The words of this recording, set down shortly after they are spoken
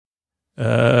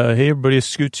Hey everybody, it's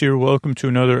Scoots here. Welcome to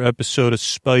another episode of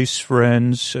Spice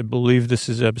Friends. I believe this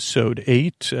is episode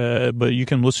 8, but you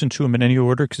can listen to them in any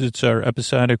order because it's our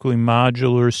episodically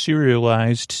modular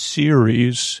serialized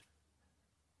series.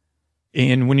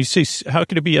 And when you say, how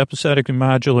could it be episodically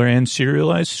modular and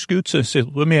serialized, Scoots, I say,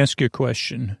 let me ask you a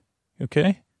question,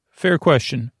 okay? Fair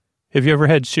question. Have you ever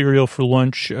had cereal for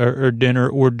lunch or dinner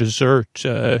or dessert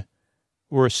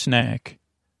or a snack?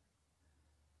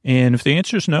 And if the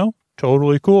answer is no,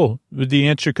 totally cool. The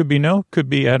answer could be no, could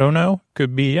be I don't know,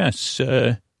 could be yes,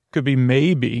 could be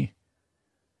maybe.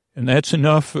 And that's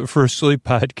enough for a sleep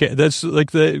podcast. That's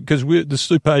like because the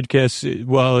sleep podcast,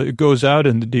 while it goes out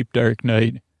in the deep dark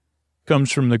night,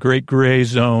 comes from the great gray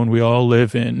zone we all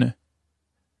live in.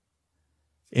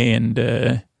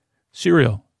 And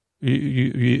cereal,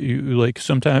 you like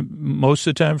most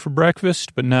of the time for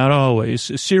breakfast, but not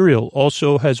always. Cereal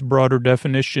also has broader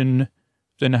definition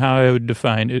than how I would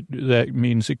define it. That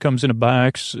means it comes in a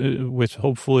box with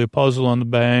hopefully a puzzle on the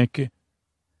back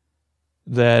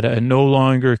that no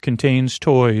longer contains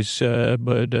toys,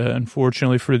 but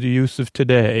unfortunately for the youth of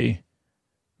today,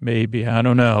 maybe, I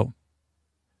don't know.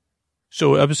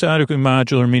 So episodically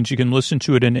modular means you can listen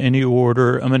to it in any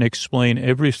order. I'm going to explain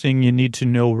everything you need to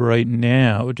know right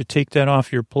now to take that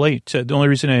off your plate. The only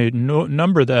reason I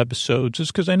number the episodes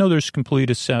is because I know there's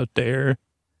completists out there.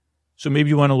 So maybe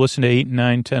you want to listen to 8,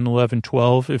 9, 10, 11,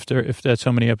 12, if that's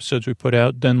how many episodes we put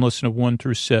out, then listen to 1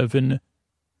 through 7.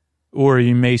 Or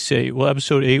you may say, well,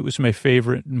 episode 8 was my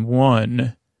favorite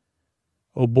one.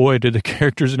 Oh boy, did the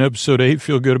characters in episode 8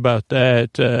 feel good about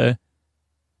that.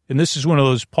 And this is one of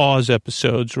those pause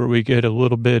episodes where we get a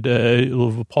little bit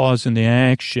of a pause in the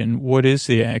action. What is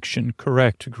the action?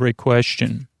 Correct. Great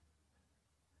question.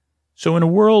 So in a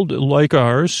world like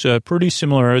ours, pretty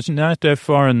similar, it's not that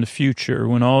far in the future,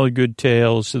 when all the good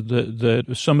tales,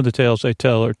 some of the tales I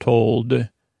tell are told,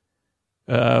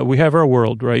 we have our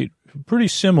world, right? Pretty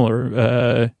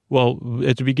similar. Well,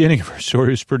 at the beginning of our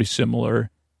story, it's pretty similar.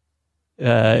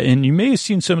 And you may have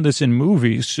seen some of this in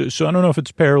movies, so I don't know if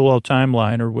it's parallel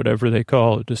timeline or whatever they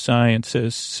call it, the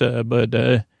scientists, but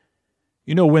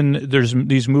you know, when there's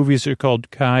these movies that are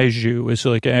called kaiju, is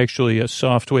like actually a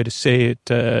soft way to say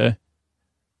it,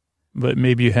 but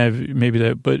maybe you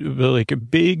have, but like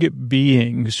big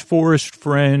beings, forest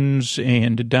friends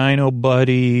and dino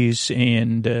buddies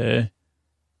and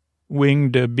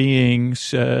winged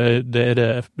beings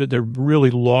that they're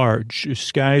really large,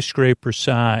 skyscraper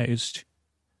sized.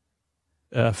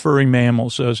 Furry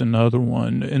mammals is another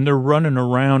one, and they're running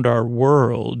around our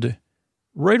world.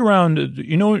 Right around,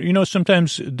 you know,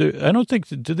 sometimes, I don't think,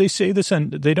 do they say this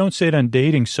on, they don't say it on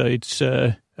dating sites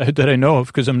that I know of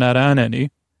because I'm not on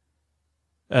any.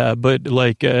 But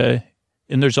like, and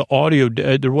there's an audio,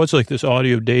 there was like this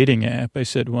audio dating app. I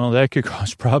said, well, that could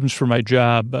cause problems for my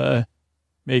job,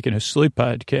 making a sleep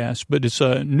podcast, but it's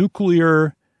a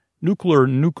nuclear.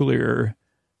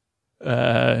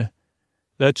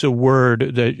 That's a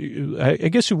word that I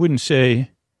guess you wouldn't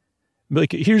say.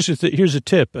 Like, here's a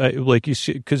tip. Like you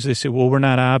see, because they say, well, we're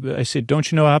not I say,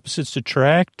 don't you know opposites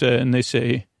attract? And they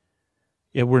say,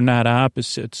 yeah, we're not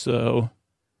opposites though.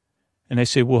 And I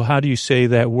say, well, how do you say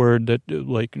that word? That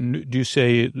like, do you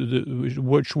say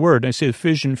which word? And I say the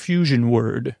fusion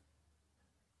word.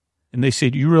 And they say,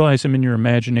 do you realize I'm in your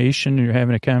imagination and you're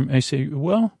having I say,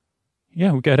 well,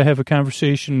 yeah, we got to have a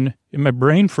conversation in my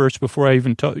brain first before I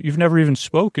even talk. You've never even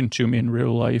spoken to me in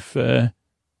real life.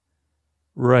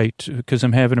 Right, because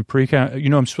I'm having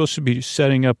I'm supposed to be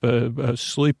setting up a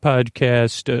sleep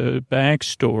podcast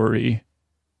backstory,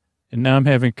 and now I'm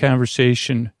having a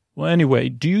conversation. Well, anyway,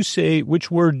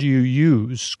 which word do you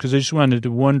use? Because I just wanted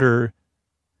to wonder,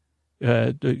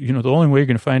 the only way you're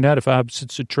going to find out if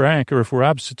opposites attract or if we're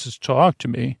opposites is talk to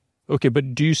me. Okay,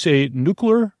 but do you say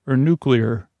nuclear or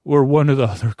nuclear or one of the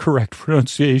other correct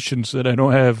pronunciations that I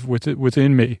don't have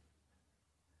within me?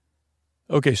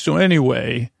 Okay, so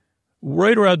anyway,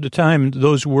 right around the time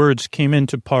those words came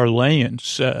into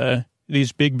parlance,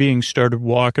 these big beings started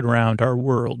walking around our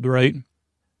world, right?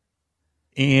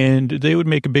 And they would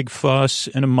make a big fuss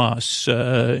and a muss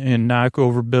and knock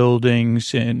over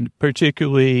buildings. And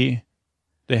particularly,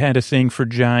 they had a thing for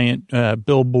giant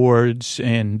billboards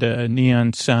and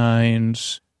neon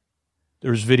signs.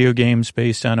 There was video games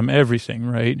based on them, everything,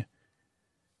 right?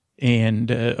 And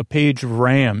a page of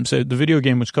Rams. The video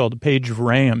game was called A Page of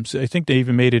Rams. I think they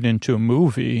even made it into a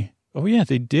movie. Oh, yeah,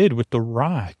 they did with The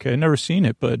Rock. I've never seen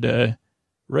it, but,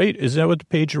 right? Is that what The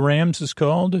Page of Rams is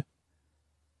called?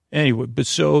 Anyway,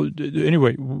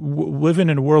 living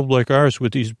in a world like ours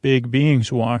with these big beings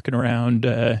walking around,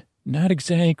 not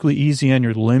exactly easy on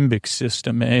your limbic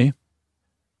system, eh?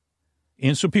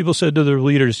 And so people said to their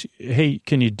leaders, hey,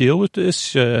 can you deal with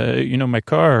this? My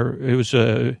car,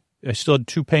 I still had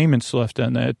 2 payments left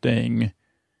on that thing.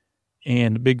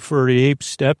 And the big furry ape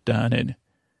stepped on it.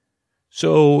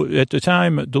 So at the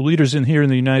time, the leaders here in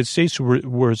the United States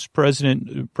was President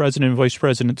and Vice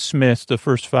President Smith, the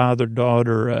first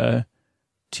father-daughter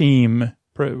team,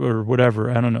 or whatever.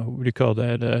 I don't know. What do you call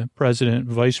that? President,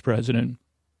 Vice President.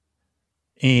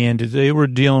 And they were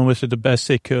dealing with it the best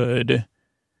they could.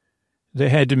 They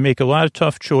had to make a lot of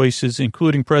tough choices,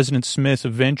 including President Smith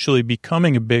eventually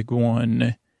becoming a big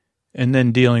one and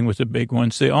then dealing with the big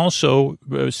ones. They also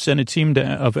sent a team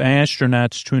of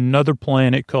astronauts to another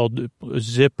planet called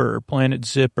Planet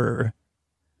Zipper,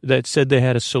 that said they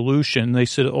had a solution. They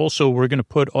said also, we're going to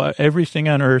put everything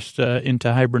on Earth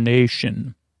into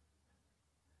hibernation.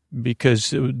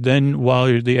 Because then while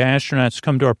the astronauts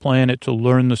come to our planet to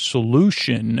learn the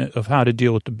solution of how to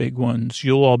deal with the big ones,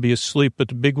 you'll all be asleep, but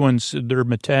the big ones, their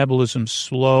metabolism's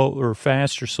slow or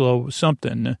fast or slow,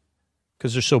 something,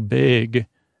 because they're so big.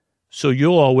 So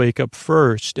you'll all wake up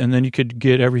first, and then you could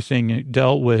get everything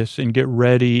dealt with and get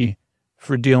ready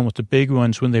for dealing with the big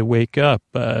ones when they wake up.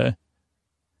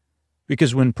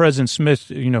 Because when President Smith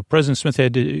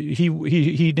had to,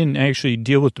 he didn't actually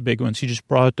deal with the big ones. He just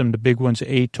brought them to Big One's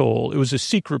atoll. It was a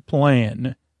secret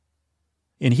plan.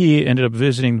 And he ended up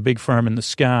visiting the big farm in the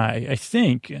sky. I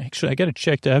think, actually, I got to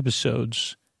check the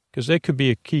episodes because that could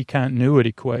be a key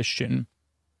continuity question.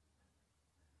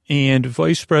 And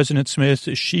Vice President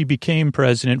Smith, she became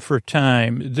president for a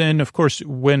time. Then, of course,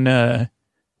 when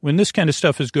this kind of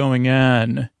stuff is going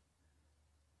on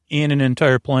and an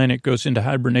entire planet goes into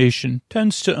hibernation,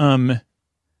 tends to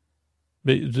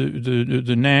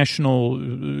the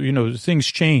national, things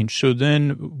change. So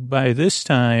then by this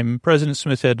time, President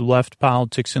Smith had left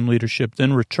politics and leadership,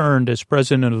 then returned as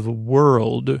president of the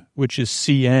world, which is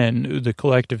CN, the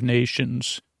Collective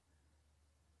Nations.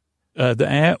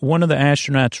 One of the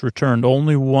astronauts returned,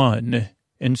 only one,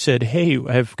 and said, hey,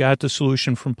 I've got the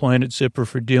solution from Planet Zipper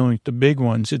for dealing with the big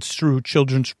ones. It's through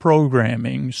children's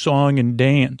programming, song and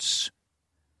dance,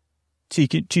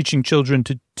 teaching children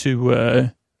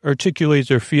to articulate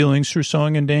their feelings through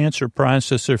song and dance or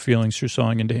process their feelings through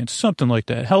song and dance, something like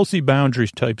that. Healthy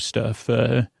boundaries type stuff.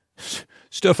 They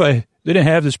didn't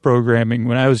have this programming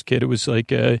when I was a kid. It was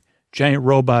like giant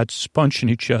robots punching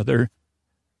each other.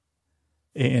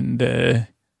 And they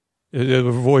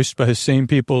were voiced by the same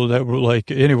people that were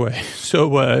like, anyway.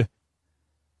 So,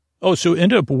 so it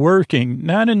ended up working,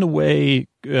 not in the way,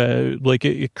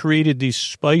 it created these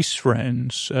spice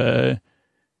friends,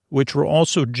 which were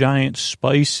also giant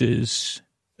spices,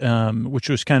 which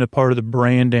was kind of part of the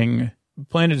branding.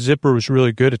 Planet Zipper was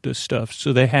really good at this stuff.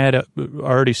 So they had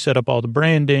already set up all the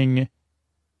branding,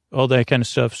 all that kind of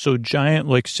stuff. So giant,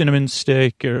 like cinnamon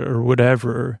stick or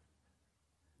whatever,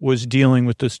 was dealing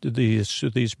with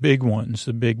these big ones,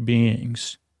 the big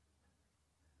beings.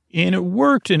 And it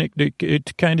worked, and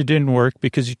it kind of didn't work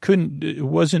because it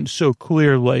wasn't so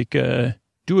clear, like,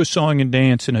 do a song and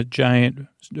dance and a giant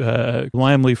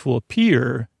lime leaf will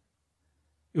appear.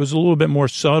 It was a little bit more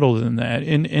subtle than that.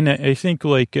 And I think,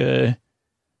 like,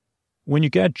 when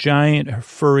you got giant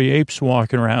furry apes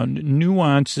walking around,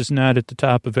 nuance is not at the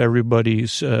top of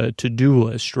everybody's to-do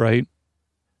list, right?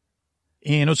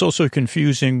 And it was also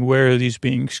confusing where are these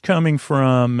beings coming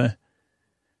from.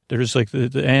 There's like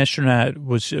the astronaut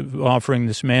was offering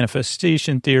this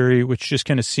manifestation theory, which just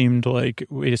kind of seemed like,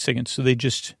 wait a second, so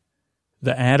the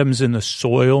atoms in the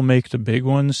soil make the big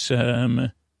ones?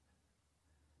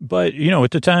 But,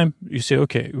 at the time, you say,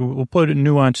 okay, we'll put a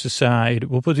nuance aside.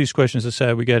 We'll put these questions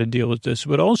aside. We got to deal with this.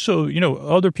 But also,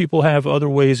 other people have other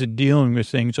ways of dealing with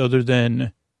things other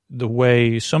than the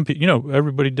way some people,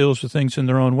 everybody deals with things in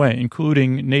their own way,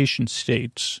 including nation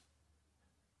states,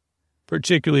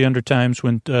 particularly under times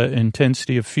when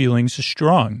intensity of feelings is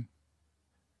strong.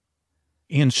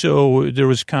 And so there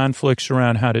was conflicts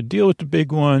around how to deal with the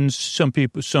big ones. Some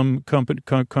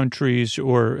countries,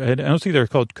 or I don't think they're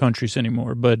called countries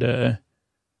anymore, but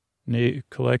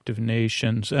collective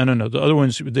nations. I don't know. The other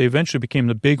ones, they eventually became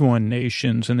the big one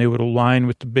nations, and they would align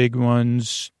with the big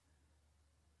ones.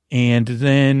 And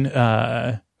then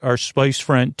our spice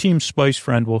friend, Team Spice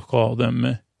Friend, we'll call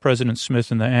them, President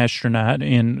Smith and the astronaut,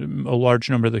 and a large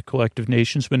number of the collective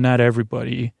nations, but not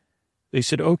everybody. They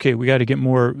said, okay, we got to get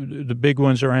more, the big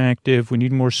ones are active, we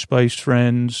need more spice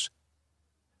friends.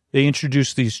 They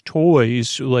introduced these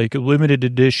toys, like limited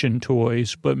edition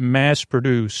toys, but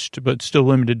mass-produced, but still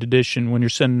limited edition when you're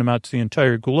sending them out to the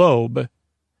entire globe.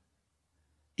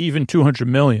 Even 200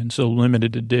 million, so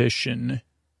limited edition.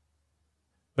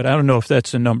 But I don't know if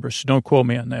that's the number, so don't quote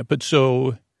me on that. But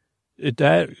so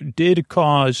that did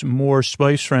cause more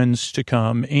Spice Friends to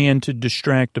come, and to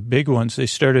distract the big ones, they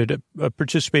started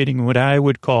participating in what I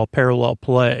would call parallel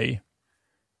play.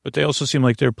 But they also seem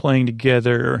like they're playing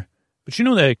together. But you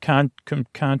know that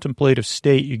contemplative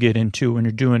state you get into when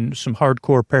you're doing some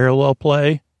hardcore parallel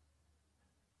play?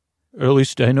 Or at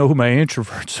least I know who my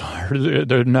introverts are.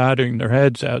 They're nodding their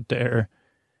heads out there.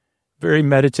 Very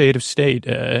meditative state.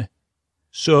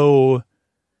 So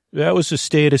that was the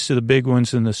status of the big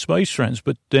ones and the Spice Friends.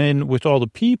 But then with all the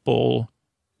people,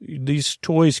 these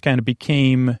toys kind of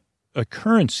became a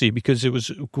currency because it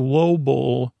was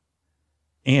global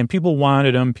and people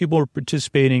wanted them. People were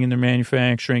participating in their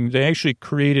manufacturing. They actually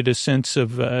created a sense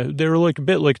of, they were like a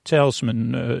bit like a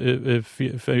talisman, if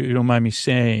you don't mind me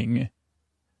saying.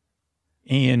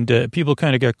 And people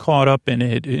kind of got caught up in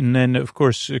it. And then, of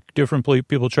course, different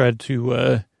people tried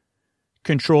to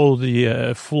control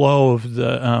the flow of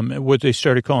the what they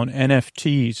started calling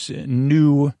NFTs,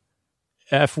 new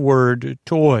F-word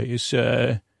toys.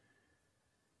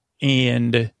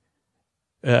 And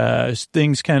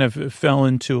things kind of fell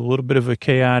into a little bit of a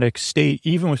chaotic state,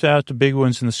 even without the big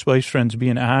ones and the Spice Friends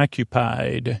being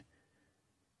occupied.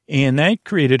 And that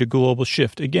created a global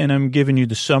shift. Again, I'm giving you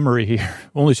the summary here.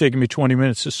 Only taking me 20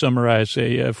 minutes to summarize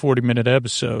a 40-minute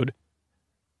episode.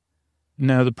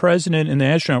 Now, the president and the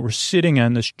astronaut were sitting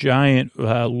on this giant,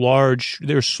 large,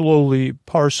 they're slowly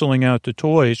parceling out the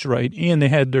toys, right? And they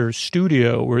had their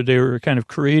studio where they were kind of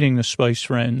creating the Spice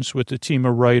Friends with a team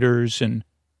of writers and,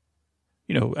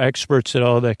 you know, experts at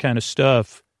all that kind of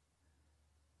stuff.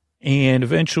 And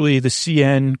eventually the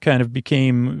CN kind of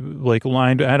became like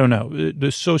aligned. I don't know. The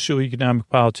socioeconomic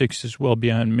politics is well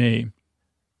beyond me.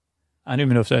 I don't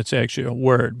even know if that's actually a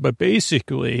word, but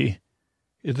basically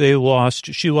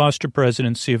she lost her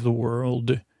presidency of the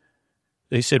world.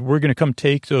 They said, we're going to come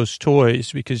take those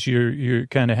toys because you're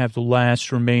kind of have the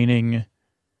last remaining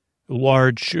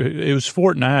large, it was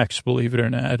Fort Knox, believe it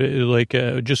or not,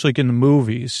 just like in the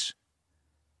movies.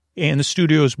 And the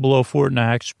studio is below Fort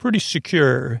Knox, pretty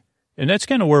secure. And that's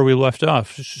kind of where we left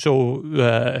off.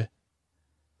 So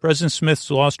President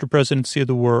Smith's lost her presidency of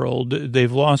the world.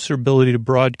 They've lost their ability to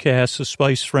broadcast the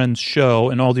Spice Friends show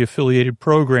and all the affiliated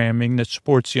programming that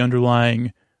supports the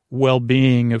underlying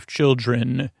well-being of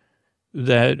children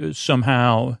that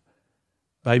somehow,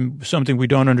 by something we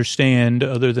don't understand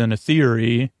other than a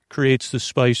theory, creates the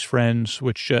Spice Friends,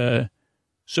 which,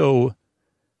 so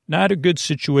not a good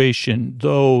situation,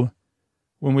 though.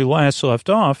 When we last left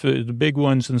off, the big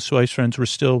ones and the Spice Friends were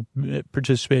still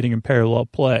participating in parallel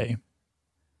play.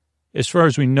 As far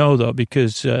as we know, though,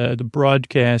 because the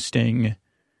broadcasting,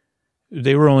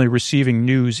 they were only receiving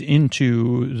news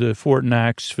into the Fort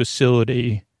Knox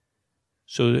facility.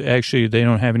 So actually, they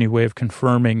don't have any way of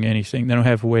confirming anything. They don't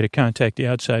have a way to contact the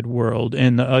outside world.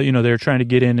 And, they're trying to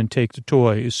get in and take the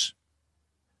toys.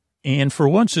 And for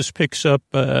once, this picks up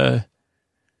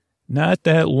not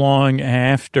that long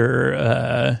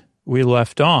after we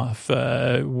left off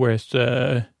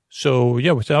without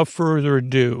further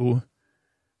ado,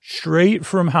 straight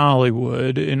from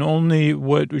Hollywood in only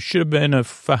what should have been a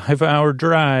 5-hour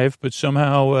drive, but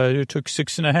somehow it took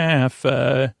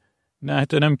 6.5. Not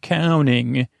that I'm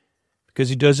counting, because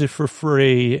he does it for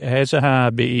free as a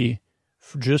hobby,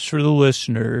 just for the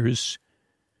listeners.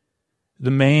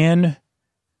 The man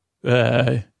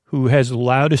who has the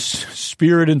loudest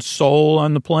spirit and soul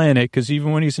on the planet, because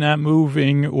even when he's not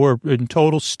moving or in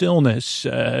total stillness,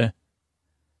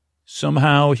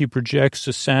 somehow he projects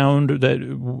a sound that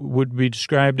would be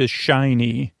described as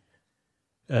shiny.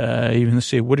 Even they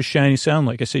say, what does shiny sound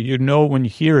like? I say, you know when you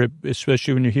hear it,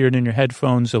 especially when you hear it in your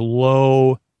headphones, a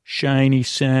low, shiny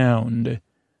sound,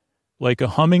 like a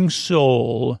humming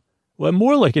soul. Well,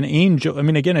 more like an angel. I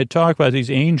mean, again, I talk about these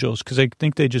angels because I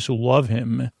think they just love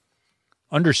him.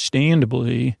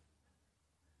 Understandably,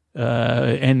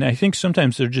 and I think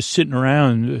sometimes they're just sitting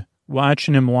around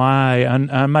watching him lie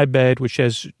on my bed, which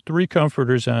has 3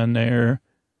 comforters on there,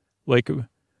 like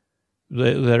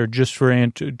that are just for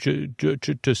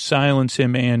to silence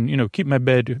him and keep my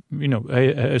bed.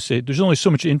 I say there's only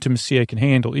so much intimacy I can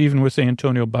handle, even with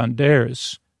Antonio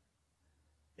Banderas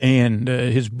and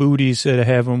his booties that I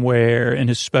have him wear and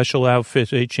his special outfit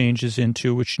that he changes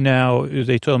into, which now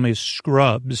they tell me is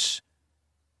scrubs.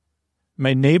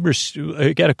 My neighbors,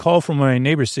 I got a call from my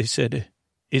neighbors. They said,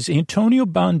 is Antonio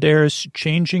Banderas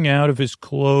changing out of his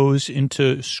clothes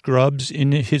into scrubs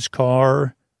in his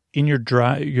car in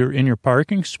your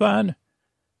parking spot?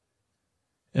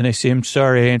 And I say, I'm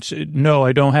sorry. I said, no,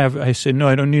 I don't have, I said, no,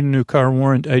 I don't need a new car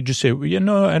warranty. I just say,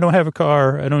 no, I don't have a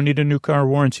car. I don't need a new car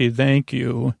warranty. Thank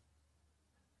you.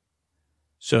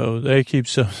 So that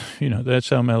keeps, that's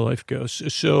how my life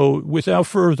goes. So without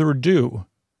further ado,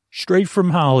 straight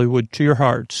from Hollywood to your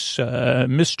hearts,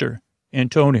 Mr.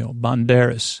 Antonio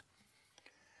Banderas.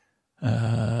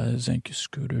 Thank you,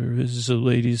 Scooter. Is the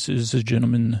ladies, is the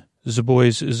gentlemen, is the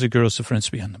boys, is the girls, the friends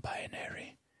beyond the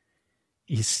binary.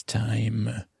 It's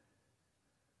time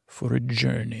for a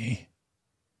journey,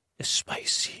 a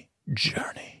spicy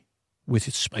journey with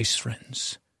its spice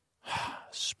friends.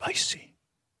 Spicy.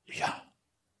 Yeah.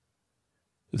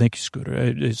 Thank you, Scooter.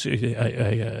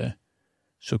 I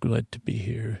so glad to be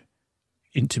here,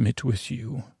 intimate with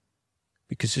you,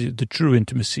 because the true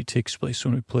intimacy takes place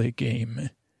when we play a game,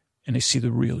 and I see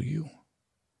the real you.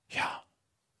 Yeah.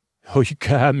 Oh, you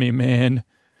got me, man.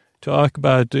 Talk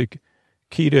about the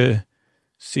key to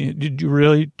see.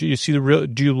 Do you see the real?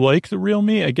 Do you like the real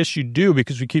me? I guess you do,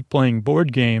 because we keep playing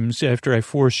board games after I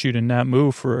force you to not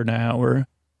move for an hour.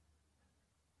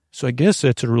 So I guess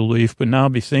that's a relief, but now I'll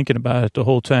be thinking about it the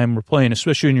whole time we're playing,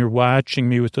 especially when you're watching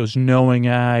me with those knowing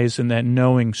eyes and that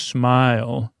knowing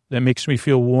smile that makes me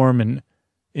feel warm and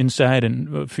inside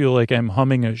and feel like I'm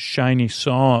humming a Shiny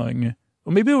song.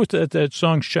 Well, maybe what that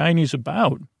song Shiny's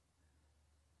about.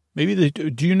 Maybe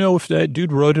do you know if that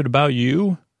dude wrote it about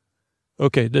you?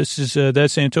 Okay, that's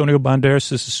Antonio Banderas.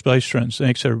 This is Spice Friends.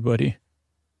 Thanks, everybody.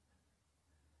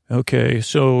 Okay,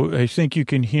 so I think you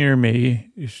can hear me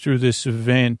through this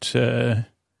event. So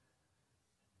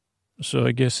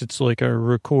I guess it's like our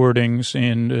recordings,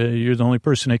 and you're the only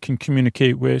person I can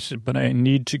communicate with, but I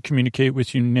need to communicate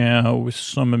with you now with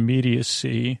some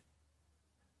immediacy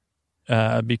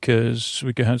because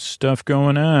we got stuff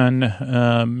going on.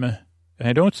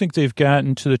 I don't think they've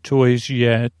gotten to the toys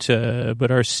yet,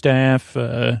 but our staff,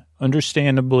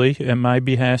 understandably, at my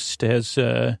behest, has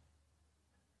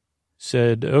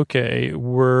said, okay,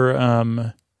 we're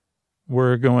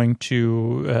going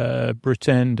to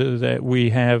pretend that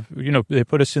we have, they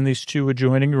put us in these two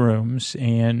adjoining rooms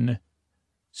and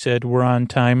said we're on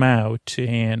timeout,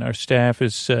 and our staff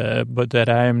is, but that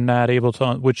I am not able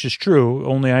to, which is true,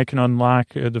 only I can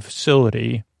unlock the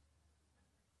facility.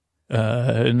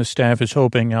 And the staff is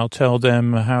hoping I'll tell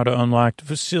them how to unlock the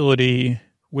facility,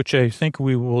 which I think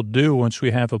we will do once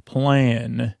we have a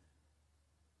plan.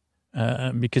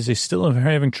 Because they still are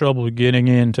having trouble getting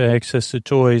in to access the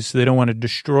toys. They don't want to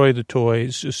destroy the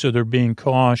toys, so they're being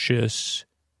cautious.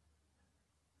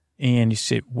 And you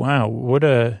say, wow, what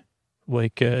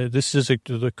this is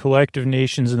the collective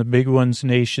nations and the big ones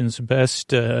nations'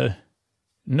 best, no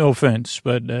offense,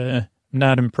 but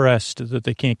not impressed that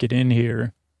they can't get in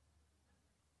here.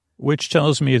 Which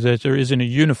tells me that there isn't a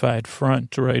unified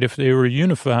front, right? If they were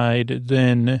unified,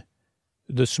 then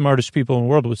the smartest people in the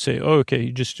world would say, oh, okay,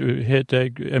 you just hit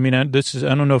that. I mean, I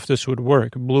don't know if this would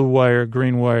work. Blue wire,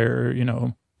 green wire,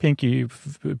 pinky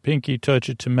touch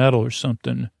it to metal or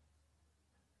something.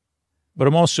 But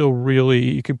I'm also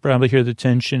really, you could probably hear the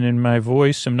tension in my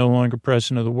voice. I'm no longer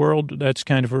president of the world. That's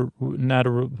kind of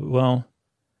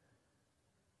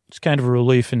it's kind of a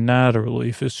relief and not a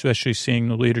relief, especially seeing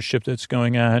the leadership that's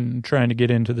going on and trying to get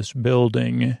into this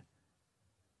building.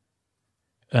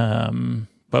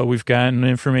 But we've gotten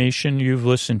information. You've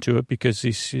listened to it because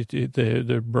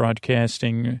they're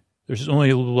broadcasting. There's only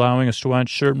allowing us to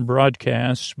watch certain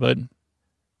broadcasts,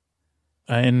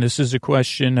 and this is a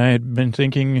question I had been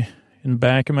thinking in the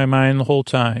back of my mind the whole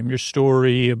time. Your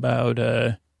story about,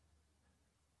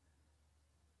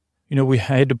 we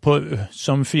had to put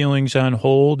some feelings on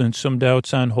hold and some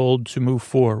doubts on hold to move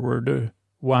forward.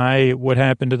 What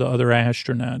happened to the other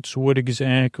astronauts? What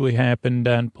exactly happened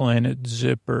on Planet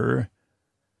Zipper?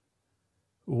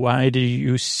 Why do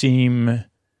you seem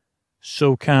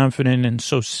so confident and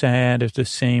so sad at the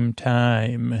same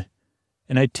time?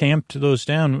 And I tamped those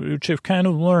down, which I've kind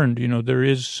of learned. There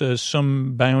is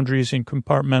some boundaries and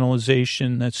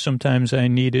compartmentalization that sometimes I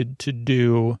needed to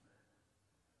do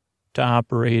to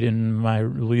operate in my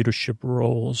leadership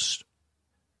roles.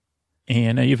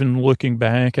 And even looking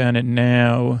back on it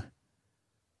now,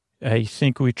 I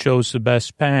think we chose the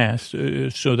best path,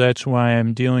 so that's why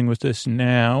I'm dealing with this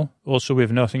now. Also, we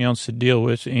have nothing else to deal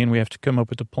with, and we have to come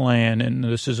up with a plan, and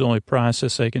this is the only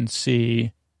process I can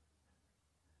see,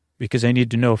 because I need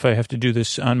to know if I have to do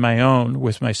this on my own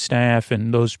with my staff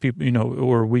and those people,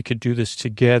 or we could do this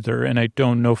together, and I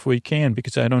don't know if we can,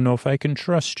 because I don't know if I can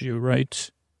trust you,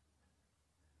 right?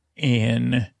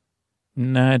 And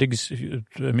that's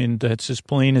as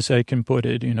plain as I can put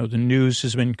it. The news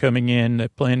has been coming in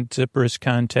that Planet Zipper has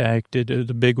contacted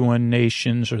the big one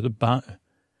nations, or I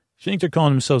think they're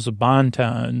calling themselves the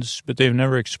Bontons, but they've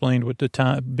never explained what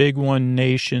the big one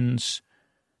nations,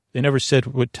 they never said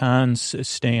what TONS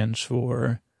stands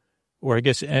for, or I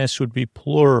guess S would be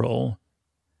plural.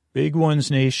 Big ones,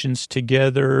 nations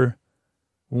together,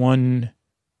 one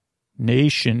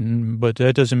nation, but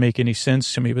that doesn't make any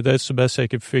sense to me, but that's the best I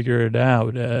could figure it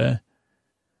out.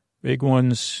 Big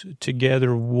ones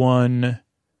together, one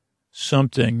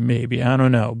something, maybe. I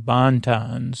don't know.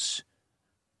 Bontons.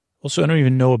 Also, I don't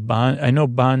even know I know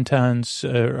bontons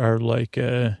are like,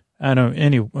 I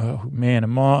don't, oh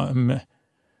man,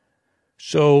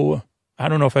 so I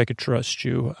don't know if I could trust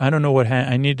you. I don't know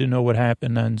I need to know what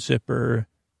happened on Zipper.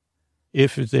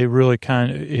 If they really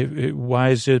why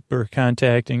is Zipper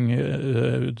contacting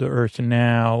the Earth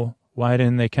now? Why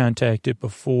didn't they contact it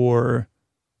before?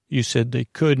 You said they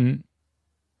couldn't,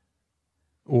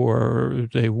 or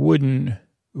they wouldn't,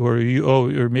 or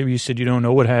maybe you said you don't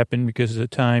know what happened because the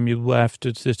time you left,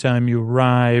 it's the time you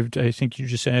arrived. I think you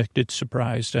just acted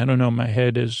surprised. I don't know. My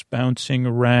head is bouncing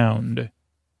around.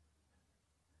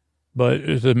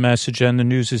 But the message on the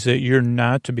news is that you're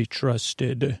not to be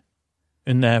trusted,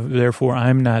 and that therefore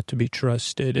I'm not to be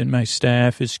trusted, and my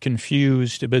staff is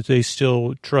confused, but they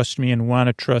still trust me and want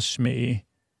to trust me.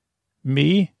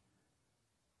 Me?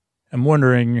 I'm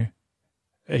wondering,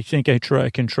 I think I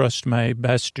can trust my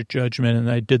best judgment,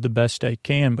 and I did the best I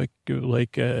can, but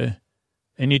I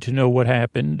need to know what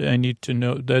happened. I need to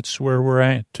know. That's where we're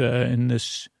at in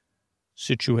this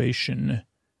situation.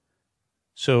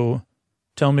 So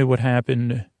tell me what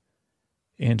happened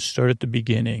and start at the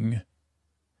beginning.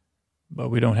 But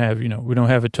we don't have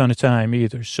a ton of time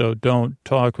either, so don't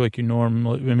talk like you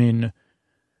normally,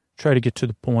 try to get to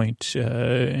the point,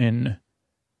 and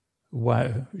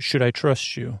why should I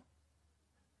trust you?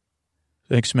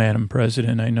 Thanks, Madam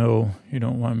President. I know you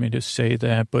don't want me to say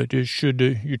that, but should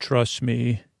you trust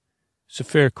me? It's a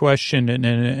fair question,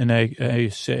 and I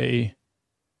say,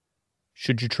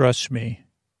 should you trust me?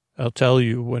 I'll tell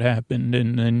you what happened,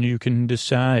 and then you can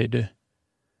decide.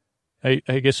 I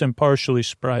guess I'm partially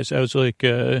surprised. I was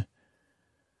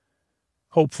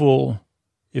hopeful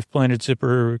if Planet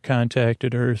Zipper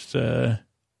contacted Earth,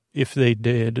 if they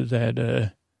did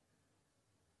that,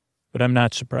 but I'm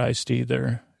not surprised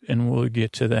either, and we'll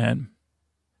get to that.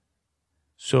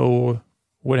 So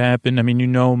what happened?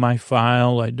 My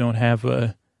file. I don't have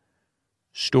a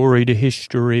storied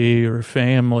history or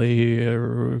family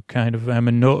or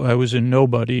I was a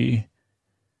nobody,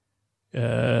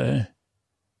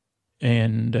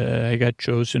 and I got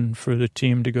chosen for the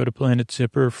team to go to Planet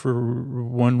Zipper for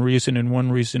one reason and one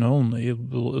reason only.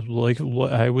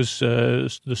 I was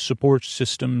the support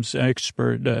systems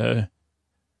expert,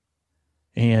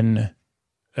 and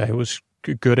I was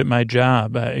good at my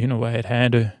job. I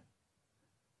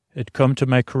had come to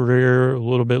my career a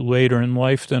little bit later in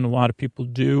life than a lot of people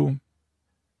do.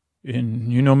 And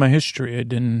my history. I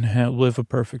didn't live a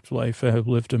perfect life. I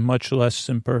lived a much less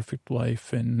than perfect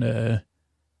life, and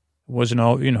wasn't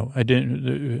all, I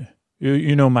didn't,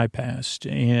 my past,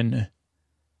 and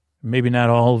maybe not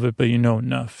all of it, but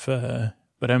enough.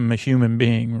 But I'm a human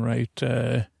being, right?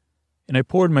 And I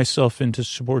poured myself into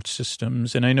support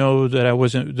systems, and I know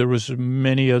that there was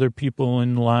many other people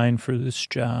in line for this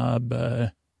job,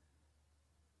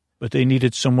 but they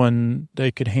needed someone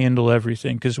that could handle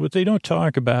everything. Because what they don't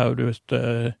talk about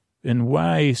and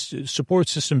why support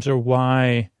systems are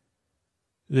why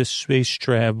this space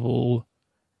travel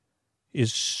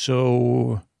is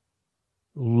so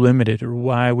limited, or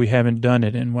why we haven't done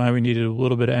it, and why we needed a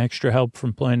little bit of extra help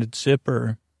from Planet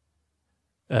Zipper.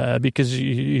 Because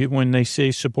when they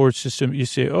say support system, you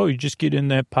say, oh, you just get in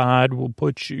that pod, we'll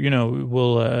put you,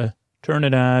 we'll turn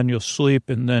it on, you'll sleep,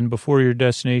 and then before your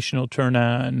destination, it'll turn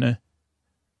on.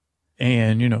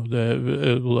 And,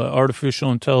 the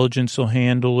artificial intelligence will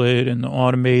handle it, and the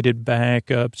automated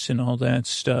backups and all that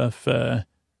stuff.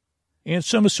 And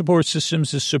some of support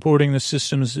systems is supporting the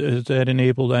systems that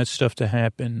enable that stuff to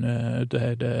happen,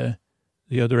 that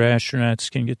the other astronauts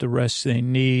can get the rest they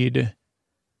need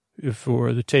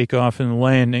for the takeoff and the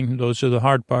landing. Those are the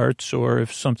hard parts. Or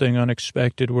if something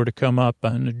unexpected were to come up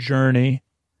on the journey,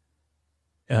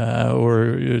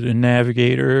 or the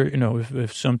navigator,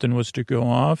 if something was to go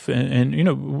off and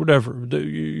whatever,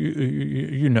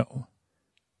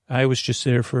 I was just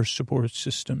there for support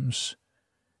systems.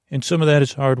 And some of that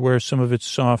is hardware, some of it's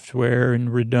software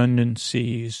and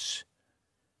redundancies.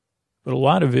 But a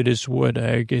lot of it is what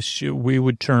I guess we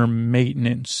would term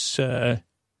maintenance,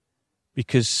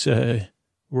 because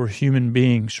we're human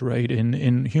beings, right?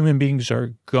 And human beings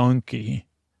are gunky.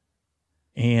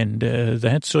 And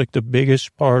that's like the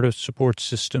biggest part of support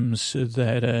systems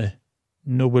that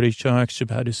nobody talks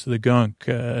about is the gunk.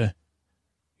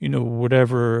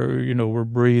 Whatever, we're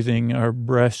breathing, our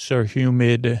breaths are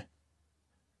humid.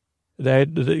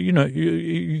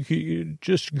 You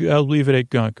just, I'll leave it at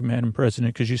gunk, Madam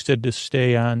President, because you said to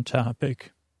stay on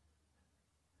topic.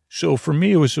 So for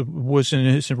me, wasn't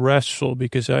as restful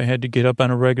because I had to get up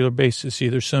on a regular basis.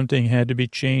 Either something had to be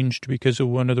changed because of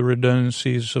one of the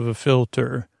redundancies of a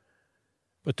filter,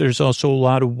 but there's also a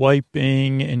lot of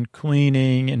wiping and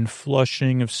cleaning and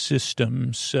flushing of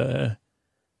systems.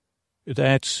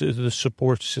 That's the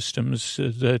support systems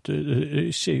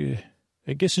see,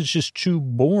 I guess it's just too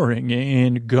boring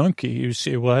and gunky. You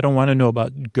say, well, I don't want to know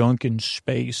about gunk in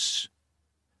space.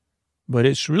 But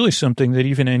it's really something that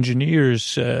even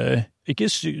engineers, I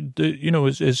guess,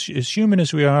 as human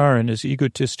as we are and as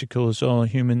egotistical as all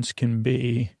humans can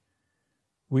be,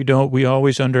 we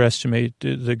always underestimate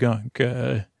the gunk.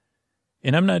 And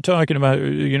I'm not talking about,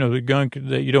 the gunk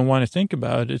that you don't want to think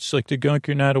about. It's like the gunk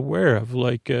you're not aware of.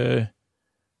 Like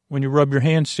when you rub your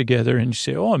hands together and you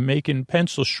say, oh, I'm making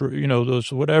pencil,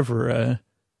 those whatever.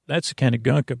 That's the kind of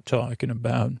gunk I'm talking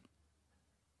about.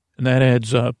 And that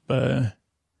adds up.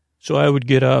 So I would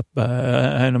get up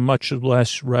on a much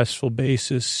less restful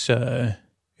basis. So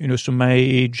my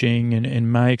aging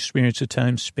and my experience of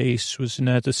time space was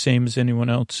not the same as anyone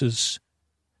else's.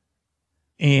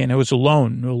 And I was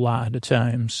alone a lot of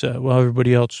times while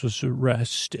everybody else was at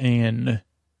rest. And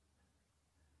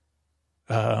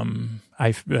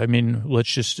let's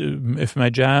just, if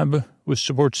my job was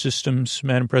support systems,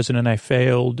 Madam President, I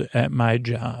failed at my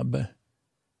job.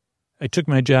 I took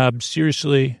my job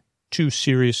seriously. Too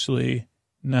seriously,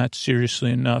 not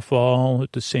seriously enough, all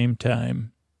at the same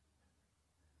time.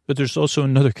 But there's also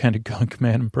another kind of gunk,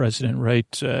 Madam President,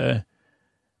 right? Between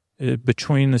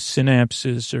the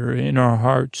synapses or in our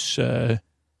hearts, in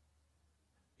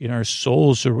our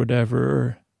souls or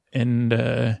whatever. And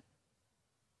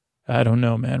I don't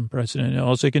know, Madam President.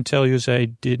 All I can tell you is I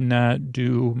did not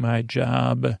do my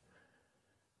job.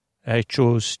 I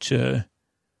chose to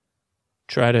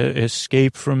try to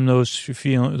escape from those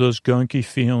gunky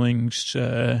feelings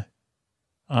on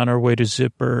our way to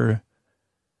Zipper.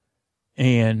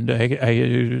 And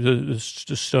the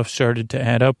stuff started to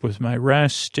add up with my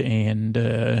rest.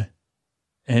 And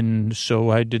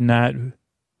so I did not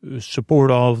support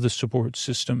all of the support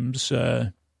systems.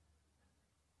 And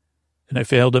I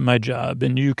failed at my job.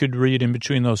 And you could read in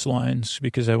between those lines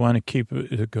because I want to keep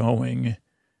it going.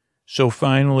 So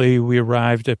finally we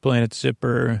arrived at Planet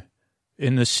Zipper.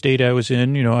 In the state I was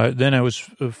in, then I was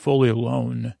fully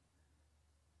alone.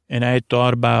 And I had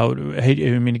thought about,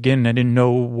 again, I didn't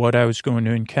know what I was going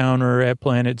to encounter at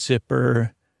Planet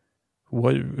Zipper.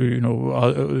 We'd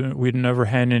never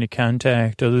had any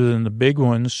contact other than the big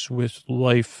ones with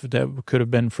life that could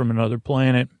have been from another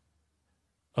planet,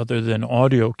 other than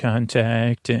audio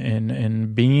contact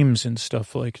and beams and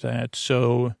stuff like that.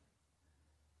 So,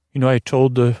 I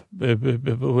told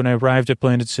when I arrived at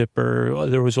Planet Zipper,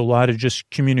 there was a lot of just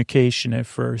communication at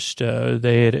first.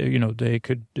 They had, they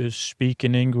could speak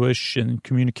in English and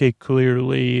communicate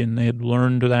clearly, and they had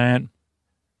learned that.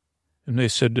 And they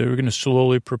said they were going to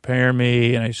slowly prepare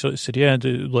me. And I said, yeah,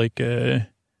 there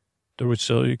was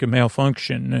like a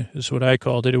malfunction is what I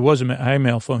called it. It wasn't, I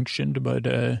malfunctioned, but,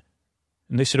 and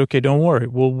they said, okay, don't worry.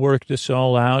 We'll work this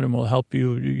all out and we'll help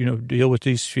you, deal with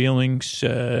these feelings.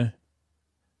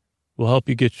 We'll help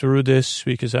you get through this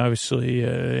because obviously,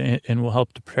 and we'll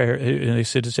help to prepare. And they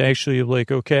said, it's actually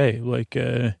okay, you're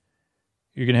going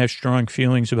to have strong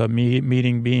feelings about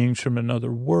meeting beings from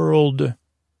another world.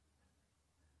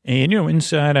 And,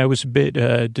 inside I was a bit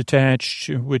detached,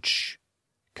 which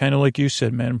kind of like you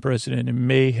said, Madam President, it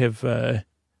may have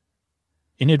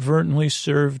inadvertently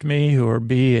served me or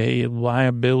be a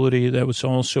liability that was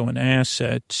also an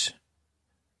asset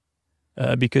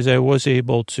because I was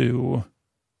able to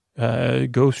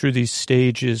go through these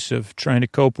stages of trying to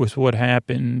cope with what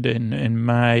happened and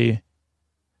my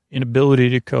inability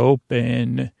to cope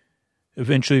and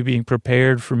eventually being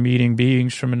prepared for meeting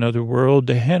beings from another world.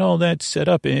 They had all that set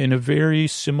up in a very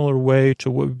similar way to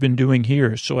what we've been doing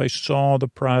here. So I saw the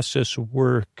process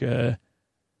work to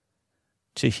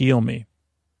heal me.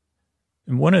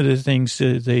 And one of the things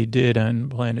that they did on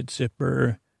Planet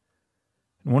Zipper,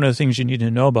 one of the things you need to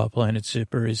know about Planet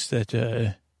Zipper is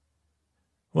that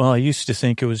I used to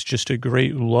think it was just a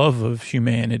great love of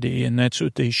humanity, and that's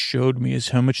what they showed me is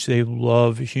how much they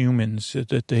love humans,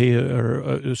 that they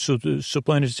are, so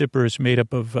Planet Zipper is made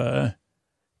up of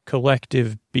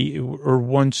collective, or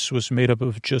once was made up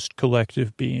of just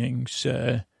collective beings.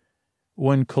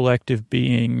 One collective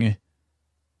being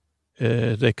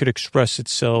that could express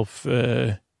itself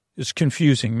is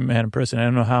confusing, Madam President. I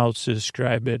don't know how else to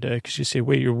describe it. Because you say,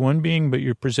 wait, you're one being, but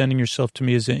you're presenting yourself to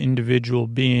me as an individual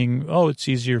being. Oh, it's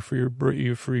easier for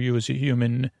you as a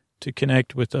human to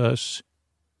connect with us.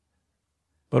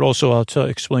 But also, I'll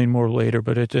explain more later.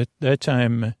 But at that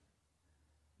time,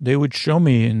 they would show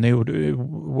me, and they would,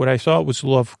 what I thought was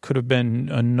love could have been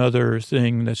another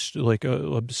thing that's like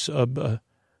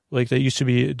like there used to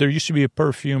be a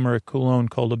perfume or a cologne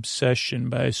called Obsession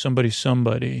by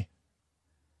somebody.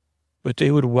 But they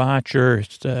would watch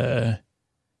Earth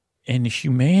and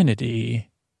humanity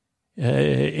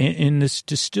in this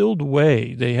distilled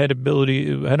way. They had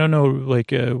ability, I don't know,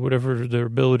 like whatever their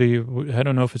ability, I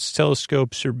don't know if it's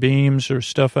telescopes or beams or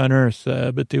stuff on Earth,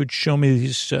 but they would show me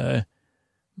these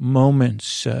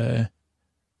moments. And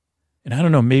I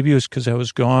don't know, maybe it was because I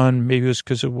was gone. Maybe it was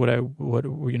because of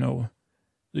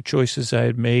the choices I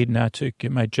had made not to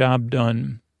get my job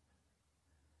done.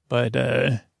 But,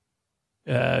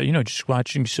 just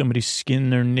watching somebody skin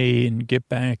their knee and get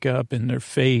back up, and their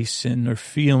face and their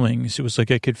feelings, it was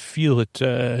like I could feel it.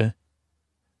 And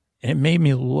it made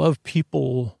me love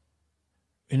people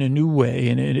in a new way.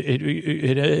 And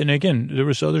and again, there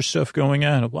was other stuff going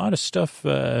on, a lot of stuff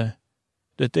that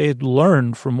they had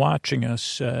learned from watching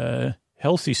us,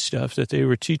 healthy stuff that they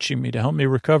were teaching me to help me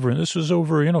recover. And this was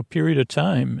over, a period of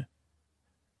time.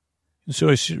 And so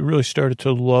I really started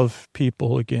to love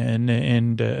people again,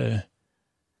 and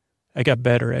I got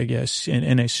better, I guess,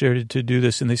 and I started to do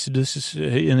this, and they said,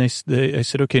 I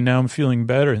said, okay, now I'm feeling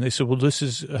better. And they said, well, this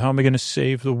is, how am I going to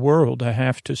save the world? I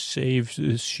have to save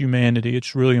this humanity.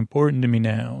 It's really important to me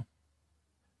now.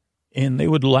 And they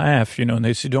would laugh, and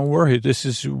they said, don't worry,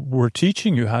 we're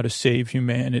teaching you how to save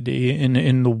humanity.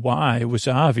 And the why was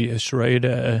obvious, right?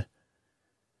 And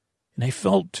I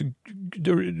felt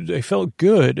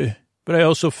good, but I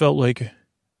also felt like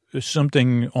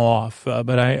something off.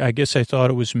 But I guess I thought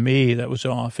it was me that was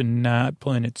off and not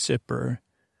Planet Zipper,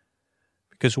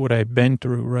 because what I'd been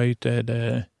through, right?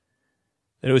 That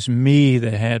it was me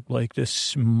that had like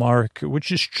this mark,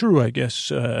 which is true, I guess.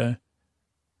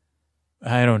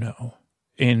 I don't know.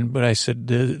 But I said,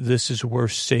 this is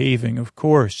worth saving, of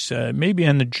course. Maybe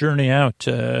on the journey out,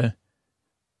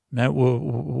 that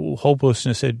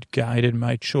hopelessness had guided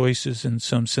my choices in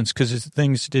some sense, because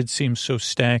things did seem so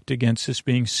stacked against us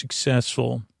being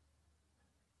successful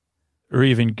or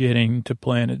even getting to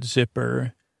Planet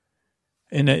Zipper.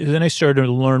 And then I started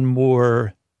to learn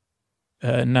more.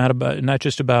 Not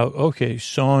just about, okay,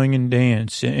 song and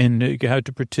dance, and how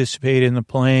to participate in the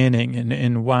planning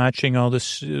and watching all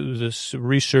this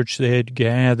research they had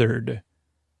gathered,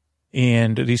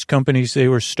 and these companies they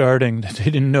were starting that they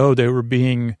didn't know they were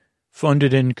being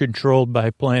funded and controlled by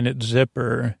Planet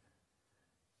Zipper.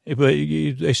 But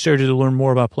I started to learn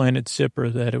more about Planet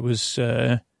Zipper, that it was,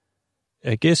 I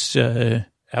guess,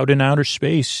 out in outer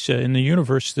space, in the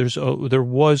universe, there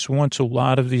was once a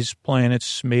lot of these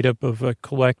planets made up of a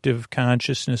collective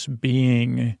consciousness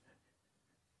being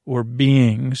or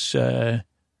beings,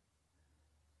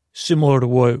 similar to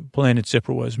what Planet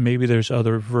Zipper was. Maybe there's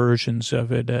other versions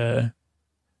of it.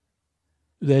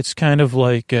 That's kind of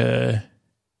like a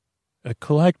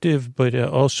collective, but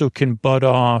also can butt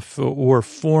off or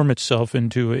form itself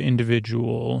into an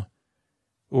individual,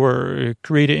 or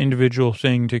create an individual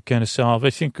thing to kind of solve. I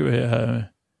think, I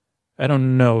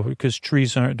don't know, because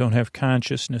trees don't have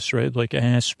consciousness, right? Like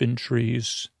aspen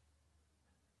trees.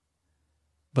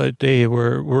 But they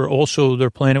were also, their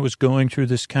planet was going through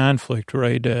this conflict,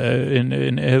 right?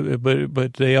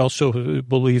 But they also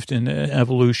believed in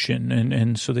evolution.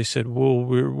 And so they said, well,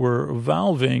 we're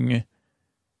evolving,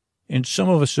 and some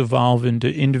of us evolve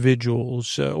into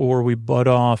individuals, or we butt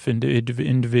off into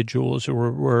individuals,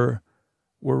 or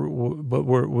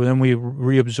then we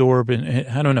reabsorb, and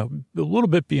I don't know, a little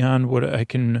bit beyond what I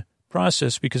can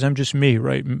process, because I'm just me,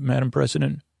 right, Madam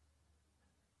President?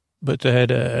 But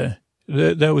that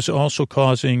was also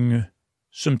causing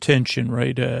some tension,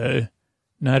 right?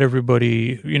 Not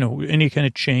everybody, any kind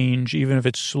of change, even if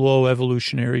it's slow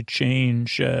evolutionary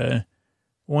change,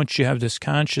 once you have this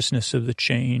consciousness of the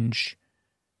change,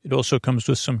 it also comes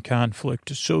with some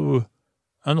conflict. So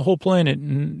on the whole planet,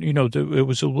 it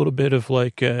was a little bit of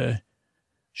like,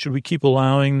 should we keep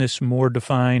allowing this more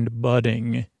defined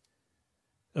budding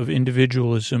of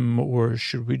individualism, or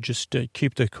should we just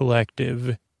keep the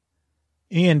collective?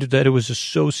 And that it was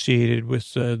associated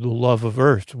with the love of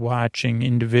Earth, watching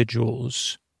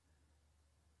individuals.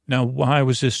 Now, why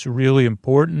was this really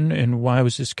important, and why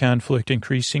was this conflict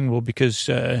increasing? Well, because,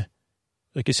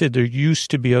 like I said, there used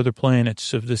to be other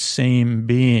planets of the same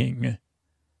being,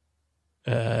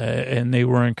 and they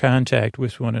were in contact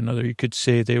with one another. You could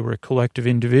say they were collective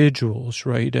individuals,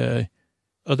 right?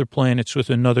 Other planets with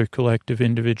another collective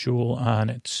individual on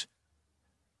it.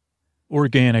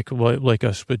 Organic, like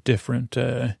us, but different.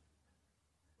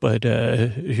 But,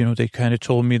 they kind of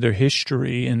told me their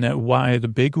history and that why the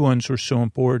big ones were so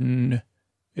important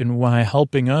and why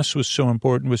helping us was so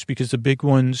important was because the big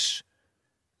ones,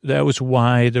 that was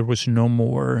why there was no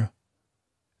more.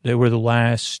 They were the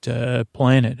last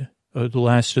planet, the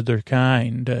last of their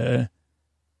kind,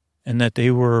 and that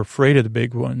they were afraid of the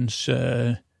big ones,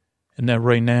 and that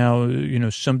right now,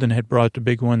 something had brought the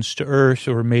big ones to Earth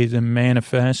or made them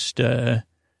manifest,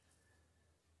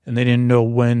 and they didn't know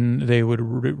when they would,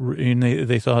 and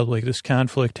they thought like this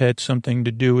conflict had something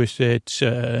to do with it,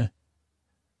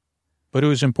 but it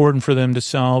was important for them to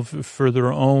solve for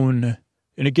their own.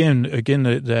 And again,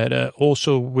 that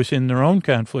also within their own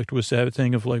conflict was that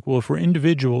thing of like, well, if we're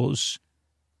individuals,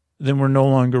 then we're no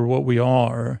longer what we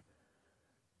are.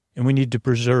 And we need to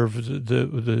preserve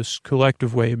this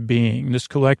collective way of being, this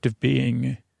collective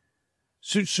being.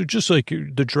 So just like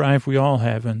the drive we all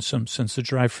have in some sense, the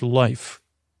drive for life.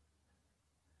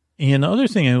 And the other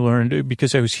thing I learned,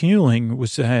 because I was healing,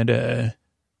 was that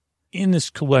in this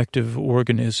collective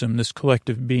organism, this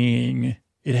collective being,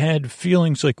 it had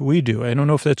feelings like we do. I don't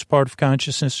know if that's part of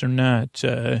consciousness or not,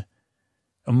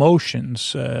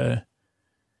 emotions, but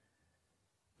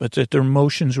that their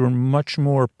emotions were much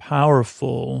more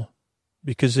powerful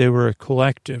because they were a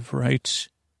collective, right?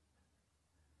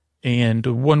 And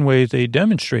one way they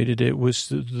demonstrated it was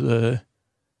the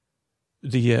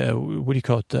what do you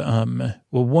call it?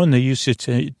 One, they used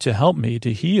it to help me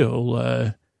to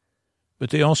heal, but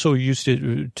they also used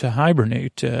it to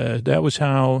hibernate. That was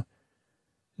how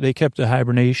they kept the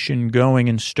hibernation going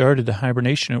and started the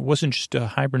hibernation. It wasn't just a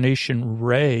hibernation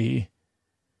ray.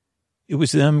 It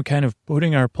was them kind of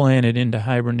putting our planet into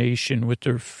hibernation with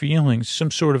their feelings,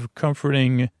 some sort of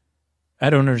comforting,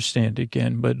 I don't understand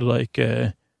again, but like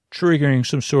triggering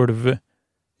some sort of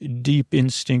deep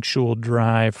instinctual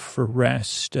drive for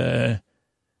rest to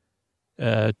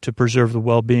preserve the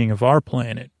well-being of our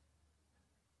planet.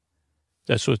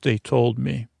 That's what they told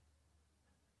me.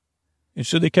 And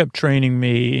so they kept training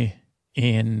me,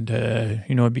 and,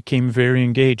 I became very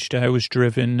engaged. I was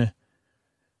driven.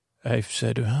 I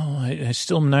said, well, I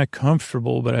still am not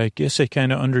comfortable, but I guess I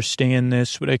kind of understand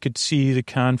this, but I could see the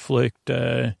conflict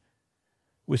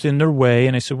within their way.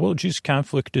 And I said, well, geez,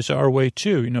 conflict is our way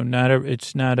too.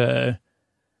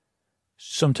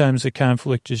 Sometimes the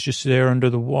conflict is just there under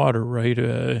the water,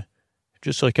 right?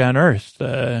 Just like on Earth.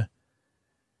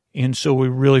 And so we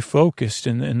really focused,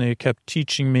 and they kept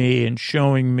teaching me and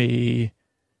showing me,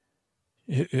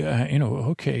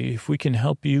 okay, if we can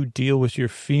help you deal with your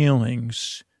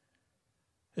feelings,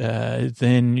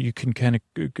 then you can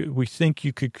we think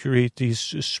you could create these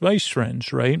spice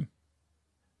friends, right?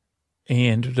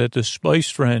 And that the spice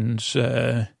friends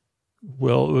will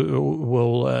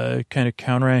kind of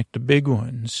counteract the big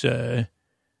ones.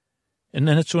 And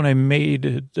then that's when I made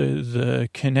the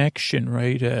connection,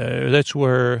 right? That's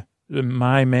where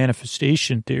my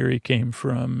manifestation theory came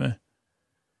from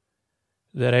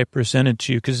that I presented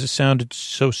to you, because it sounded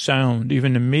so sound,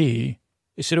 even to me.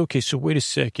 I said, okay, so wait a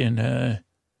second.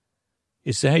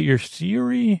 Is that your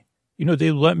theory?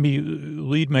 They let me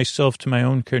lead myself to my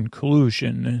own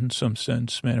conclusion in some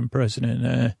sense, Madam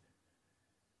President.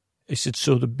 I said,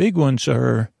 so the big ones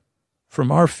are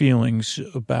from our feelings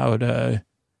about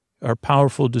our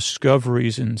powerful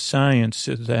discoveries in science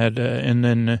that, and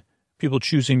then people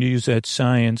choosing to use that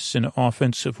science in an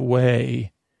offensive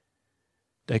way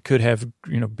that could have,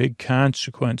 big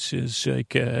consequences,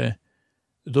 like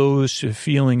those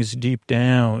feelings deep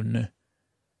down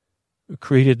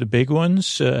created the big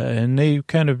ones, and they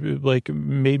kind of like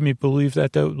made me believe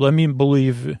that, let me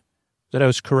believe that I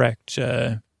was correct.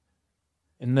 And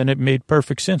then it made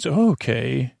perfect sense. Oh,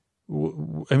 okay.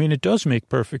 It does make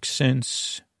perfect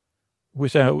sense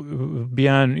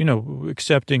beyond,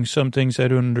 accepting some things I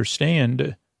don't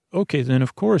understand. Okay, then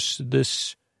of course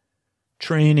this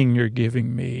training you're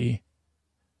giving me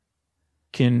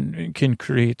can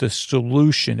create the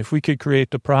solution. If we could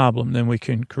create the problem, then we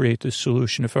can create the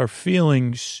solution. If our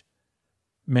feelings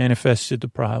manifested the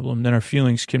problem, then our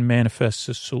feelings can manifest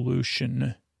the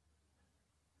solution.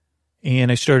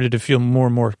 And I started to feel more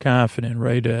and more confident,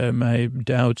 right? My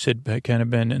doubts had kind of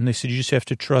been, and they said, you just have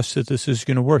to trust that this is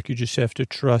going to work. You just have to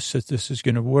trust that this is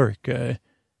going to work.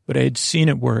 But I had seen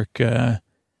it work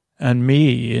on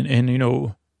me, and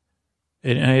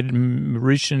I had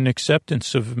reached an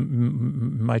acceptance of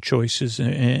my choices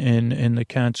and the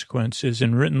consequences,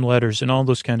 and written letters and all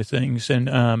those kind of things. And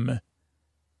and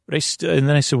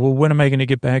then I said, well, when am I going to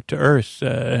get back to Earth?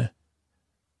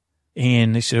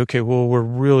 And they said, okay, well, we're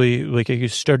really, I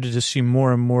started to see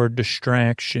more and more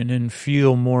distraction and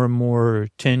feel more and more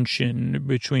tension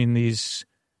between these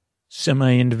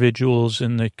semi-individuals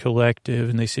in the collective,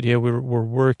 and they said, yeah, we're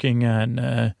working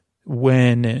on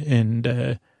when,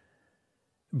 and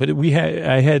but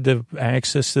I had the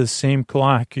access to the same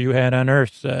clock you had on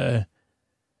Earth.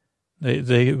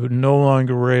 They no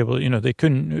longer were able, they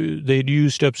couldn't, they'd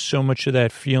used up so much of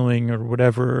that feeling or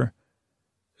whatever.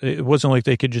 It wasn't like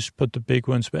they could just put the big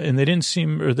ones back, and they didn't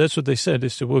seem, or that's what they said. They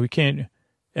said, well, we can't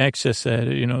access that,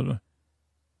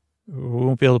 we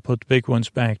won't be able to put the big ones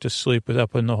back to sleep without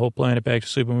putting the whole planet back to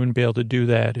sleep. We wouldn't be able to do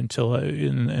that until,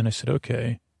 and I said,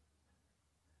 okay.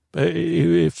 But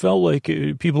it felt like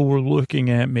people were looking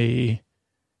at me,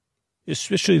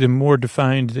 especially the more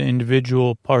defined the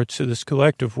individual parts of this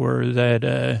collective were,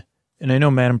 that, and I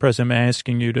know, Madam President, I'm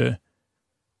asking you to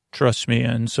trust me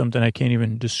on something I can't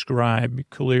even describe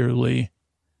clearly,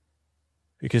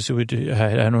 because it would,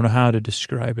 I don't know how to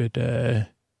describe it.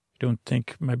 Don't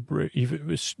think my even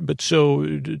was, but so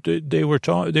they would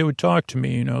talk to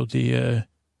me, and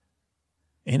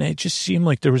it just seemed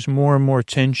like there was more and more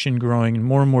tension growing and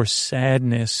more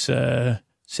sadness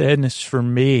for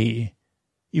me,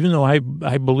 even though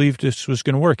I believed this was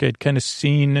going to work. I'd kind of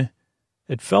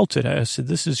felt it. I said,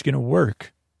 this is going to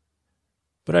work.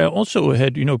 But I also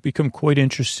had, become quite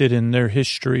interested in their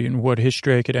history and what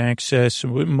history I could access,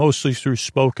 mostly through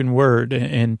spoken word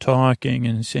and talking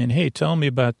and saying, hey, tell me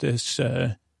about this.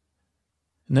 And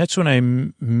that's when I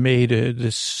made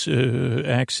this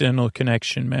accidental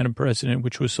connection, Madam President,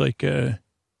 which was like, well,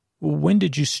 when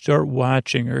did you start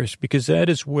watching Earth? Because that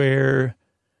is where,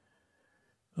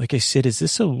 like I said, is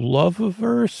this a love of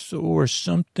Earth or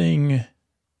something?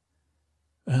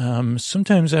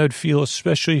 Sometimes I would feel,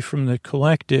 especially from the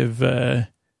collective,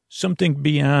 something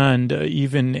beyond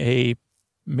even a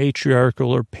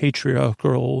matriarchal or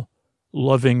patriarchal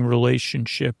loving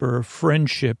relationship or a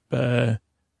friendship, or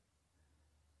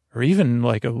even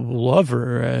like a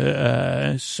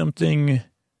lover, something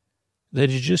that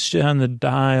is just on the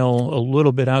dial a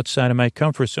little bit outside of my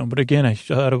comfort zone. But again, I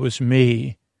thought it was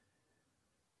me.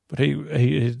 But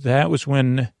that was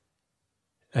when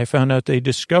I found out they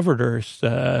discovered Earth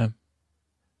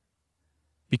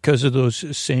because of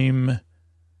those same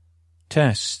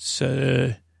tests.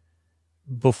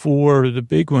 Before the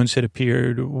big ones had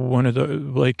appeared, one of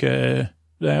the,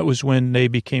 that was when they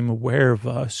became aware of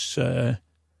us, that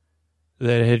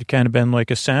it had kind of been like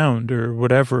a sound or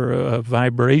whatever, a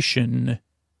vibration.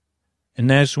 And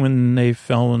that's when they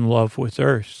fell in love with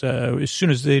Earth. As soon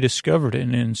as they discovered it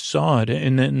and saw it,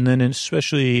 and then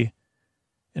especially,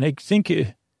 and I think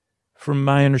from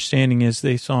my understanding is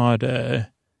they thought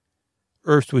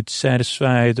Earth would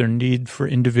satisfy their need for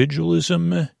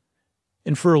individualism.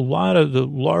 And for a lot of the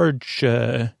large,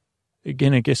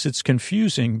 again, I guess it's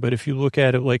confusing, but if you look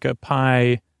at it like a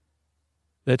pie,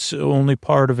 that's only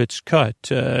part of its cut.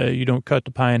 You don't cut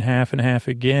the pie in half and half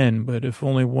again, but if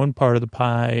only one part of the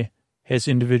pie has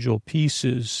individual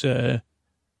pieces,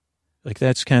 like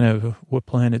that's kind of what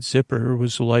Planet Zipper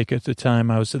was like at the time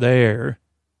I was there.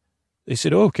 They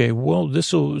said, okay, well,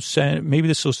 maybe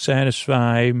this will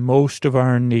satisfy most of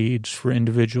our needs for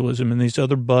individualism. And these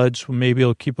other buds, well, maybe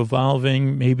they'll keep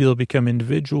evolving. Maybe they'll become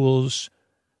individuals.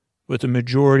 But the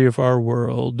majority of our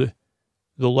world,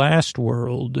 the last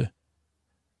world,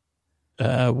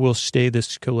 will stay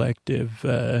this collective.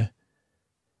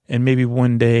 And maybe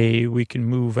one day we can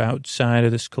move outside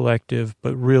of this collective.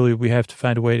 But really, we have to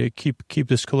find a way to keep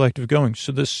this collective going.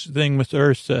 So this thing with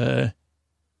Earth,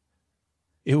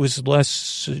 it was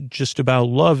less just about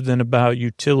love than about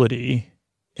utility.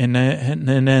 And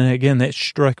then again, that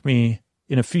struck me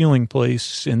in a feeling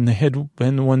place, and they had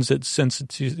been the ones that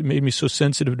made me so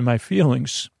sensitive to my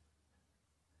feelings.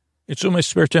 And so in my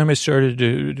spare time, I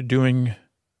started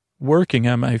working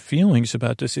on my feelings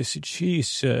about this. I said,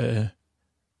 geez, I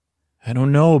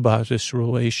don't know about this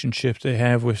relationship they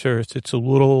have with Earth. It's a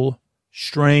little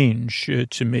strange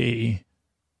to me.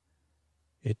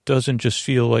 It doesn't just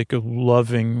feel like a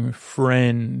loving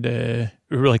friend or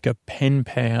like a pen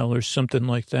pal or something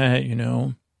like that,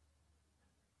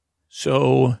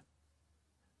 So,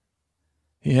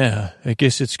 yeah, I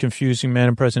guess it's confusing,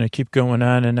 Madam President. I keep going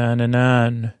on and on and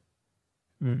on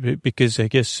because I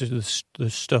guess the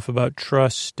stuff about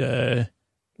trust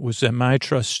was that my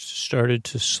trust started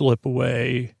to slip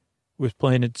away with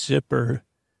Planet Zipper.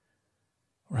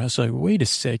 I was like, wait a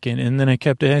second. And then I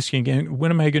kept asking again,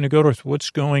 when am I going to go to Earth? What's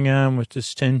going on with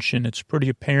this tension? It's pretty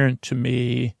apparent to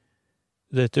me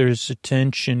that there's a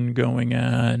tension going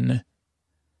on.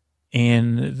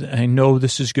 And I know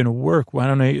this is going to work. Why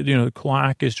don't I, the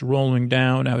clock is rolling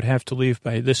down. I would have to leave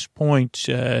by this point.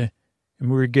 And we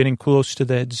were getting close to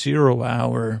that 0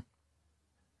 hour.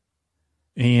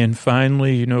 And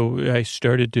finally, I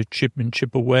started to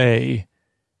chip away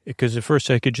because at first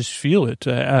I could just feel it.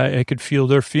 I could feel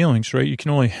their feelings, right? You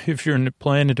can only, if you're in a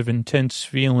planet of intense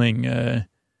feeling,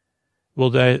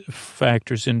 well, that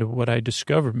factors into what I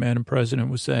discovered, Madam President,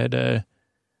 was that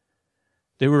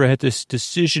they were at this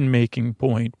decision-making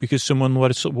point because someone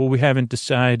let us, well, we haven't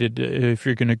decided if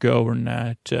you're going to go or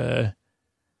not. And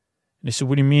I said,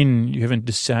 what do you mean you haven't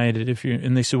decided if you're,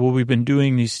 and they said, well, we've been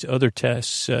doing these other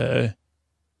tests,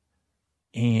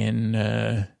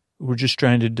 and we're just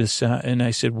trying to decide. And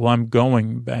I said, well, I'm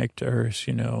going back to Earth,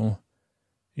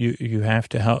 you have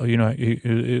to help,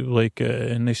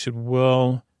 and they said,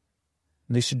 well,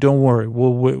 and they said, don't worry,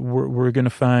 we're going to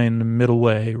find the middle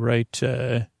way, right?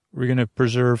 We're going to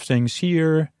preserve things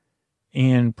here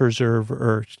and preserve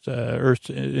Earth. Earth,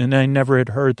 and I never had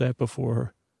heard that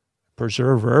before.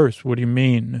 Preserve Earth? What do you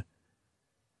mean?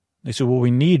 They said, well,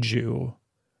 we need you.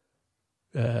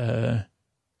 And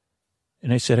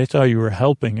I said, I thought you were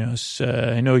helping us.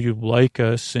 I know you like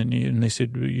us. And they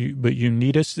said, but you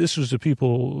need us? This was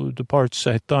the parts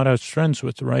I thought I was friends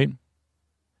with, right?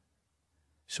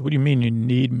 So what do you mean you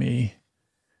need me?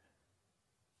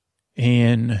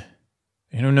 And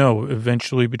I don't know,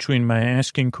 eventually between my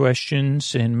asking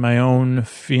questions and my own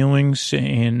feelings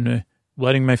and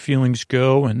letting my feelings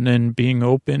go and then being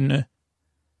open,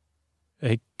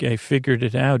 I figured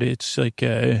it out. It's like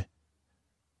the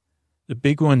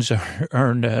big ones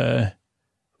aren't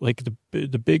like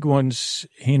the big ones,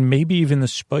 and maybe even the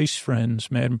Spice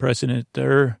Friends, Madam President,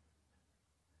 they're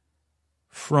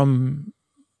from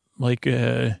like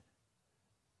they're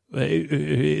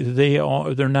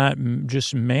not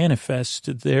just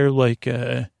manifest. They're like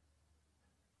they're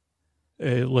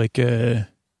like a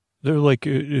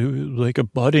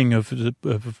budding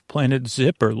of planet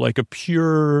Zipper, like a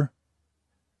pure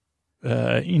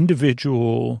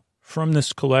individual from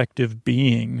this collective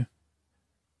being,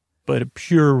 but a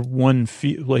pure one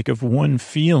of one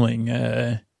feeling,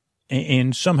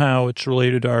 and somehow it's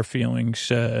related to our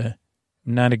feelings.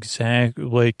 Not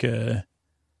exactly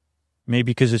maybe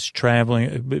because it's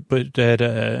traveling, but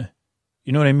that,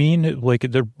 you know what I mean? Like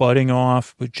they're budding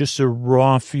off, but just their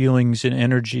raw feelings and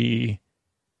energy.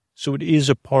 So it is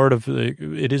a part of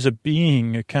it is a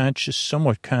being, a conscious,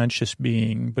 somewhat conscious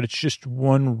being, but it's just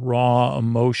one raw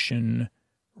emotion,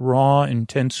 raw,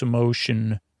 intense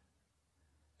emotion.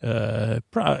 This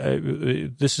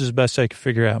is the best I could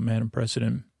figure out, Madam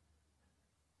President.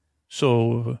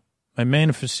 So my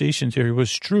manifestation theory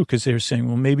was true because they were saying,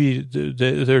 well, maybe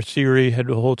their theory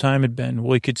the whole time had been,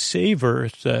 well, we could save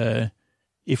Earth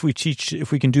if we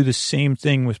can do the same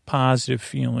thing with positive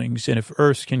feelings, and if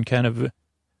Earth can kind of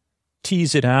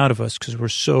tease it out of us because we're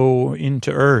so into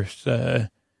Earth. And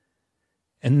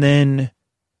then,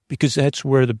 because that's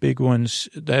where the big ones,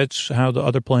 that's how the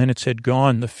other planets had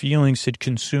gone. The feelings had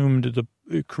consumed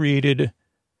created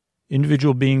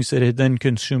individual beings that had then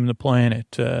consumed the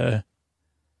planet,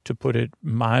 to put it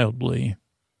mildly.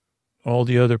 All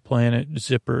the other planet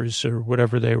zippers or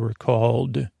whatever they were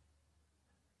called.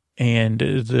 And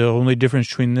the only difference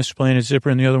between this planet zipper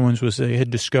and the other ones was they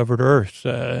had discovered Earth.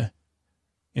 And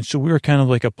so we were kind of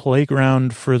like a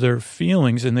playground for their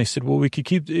feelings. And they said, well, we could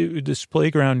keep this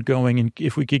playground going. And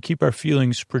if we could keep our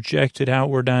feelings projected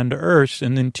outward onto Earth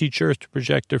and then teach Earth to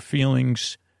project their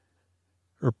feelings,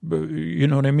 or, you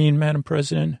know what I mean, Madam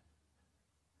President?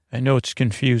 I know it's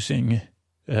confusing,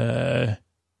 but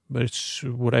it's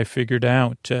what I figured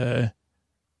out.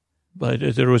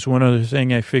 But there was one other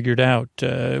thing I figured out.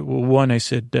 Well, one, I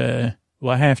said,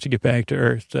 well, I have to get back to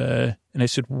Earth. And I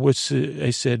said, I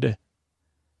said,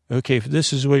 okay, if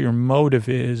this is what your motive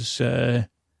is,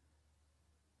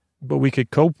 but we could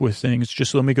cope with things,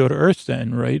 just let me go to Earth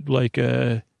then, right? Like,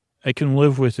 I can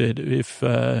live with it if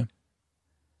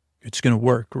it's going to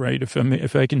work, right?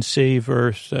 If I can save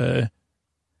Earth, if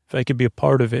I could be a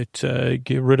part of it,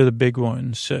 get rid of the big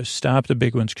ones, stop the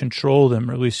big ones, control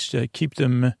them, or at least keep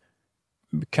them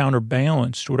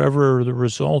counterbalanced, whatever the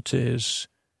result is,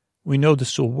 we know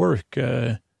this will work.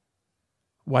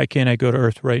 Why can't I go to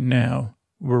Earth right now?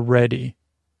 We're ready.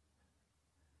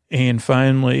 And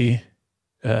finally,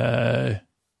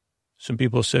 some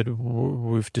people said,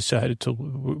 we've decided to,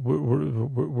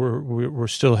 we're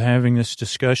still having this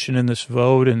discussion and this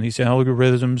vote and these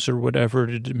algorithms or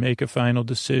whatever to make a final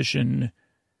decision.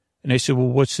 And I said, well,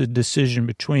 what's the decision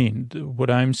between what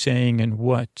I'm saying and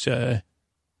what?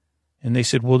 And they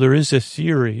said, well, there is a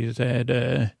theory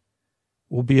that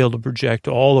we'll be able to project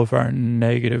all of our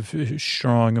negative,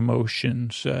 strong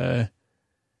emotions,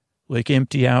 like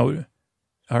empty out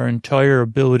our entire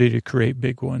ability to create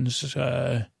big ones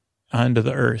onto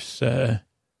the Earth. And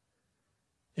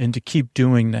and to keep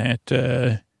doing that,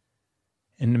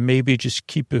 and maybe just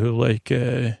keep it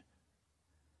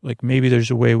like maybe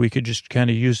there's a way we could just kind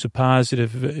of use the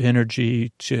positive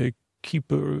energy to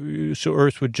keep, so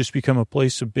Earth would just become a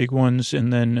place of big ones,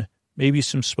 and then maybe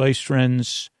some spice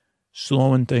friends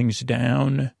slowing things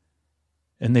down.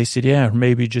 And they said, yeah,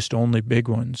 maybe just only big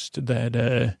ones,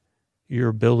 that your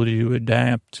ability to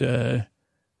adapt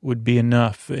would be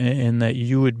enough, and that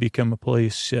you would become a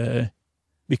place,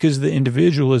 because of the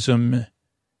individualism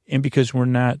and because we're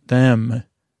not them,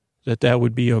 that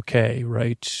would be okay,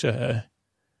 right?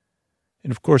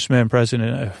 And of course, Madam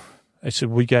President, I said,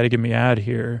 we got to get me out of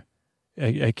here.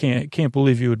 I can't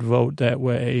believe you would vote that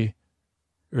way,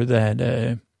 or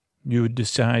that you would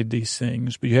decide these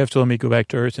things. But you have to let me go back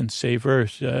to Earth and save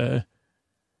Earth, and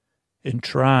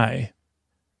try.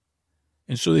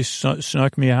 And so they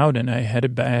snuck me out, and I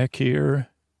headed back here.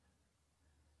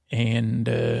 And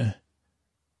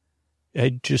I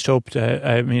just hoped,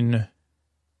 I mean,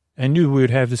 I knew we would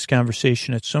have this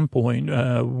conversation at some point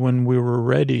when we were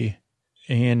ready.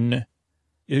 And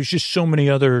there's just so many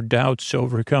other doubts to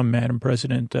overcome, Madam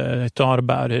President. I thought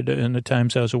about it in the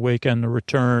times I was awake on the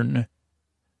return.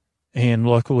 And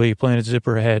luckily, Planet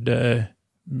Zipper had,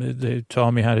 they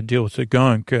taught me how to deal with the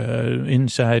gunk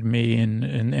inside me,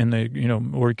 and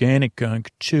the, organic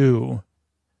gunk too.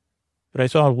 But I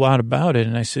thought a lot about it,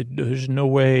 and I said, there's no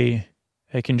way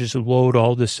I can just load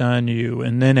all this on you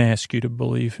and then ask you to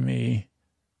believe me.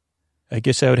 I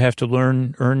guess I would have to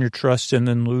earn your trust and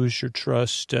then lose your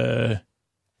trust to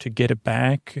get it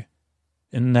back.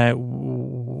 And that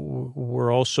we're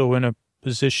also in a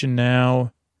position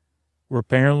now where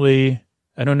apparently,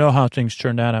 I don't know how things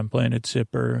turned out on Planet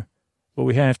Zipper, but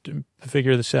we have to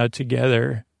figure this out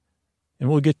together. And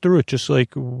we'll get through it, just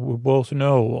like we both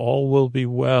know all will be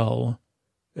well.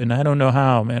 And I don't know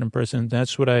how, Madam President.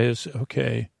 That's what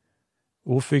okay.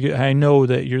 We'll figure, I know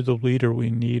that you're the leader we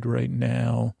need right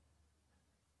now.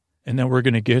 And then we're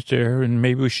going to get there, and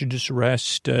maybe we should just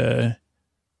rest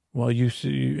while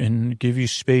and give you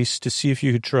space to see if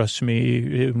you could trust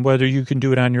me, whether you can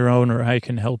do it on your own or I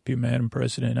can help you, Madam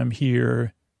President. I'm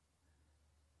here.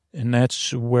 And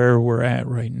that's where we're at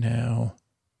right now.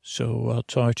 So I'll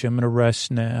talk to you. I'm going to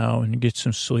rest now and get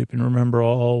some sleep. And remember,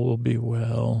 all will be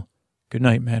well. Good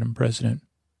night, Madam President.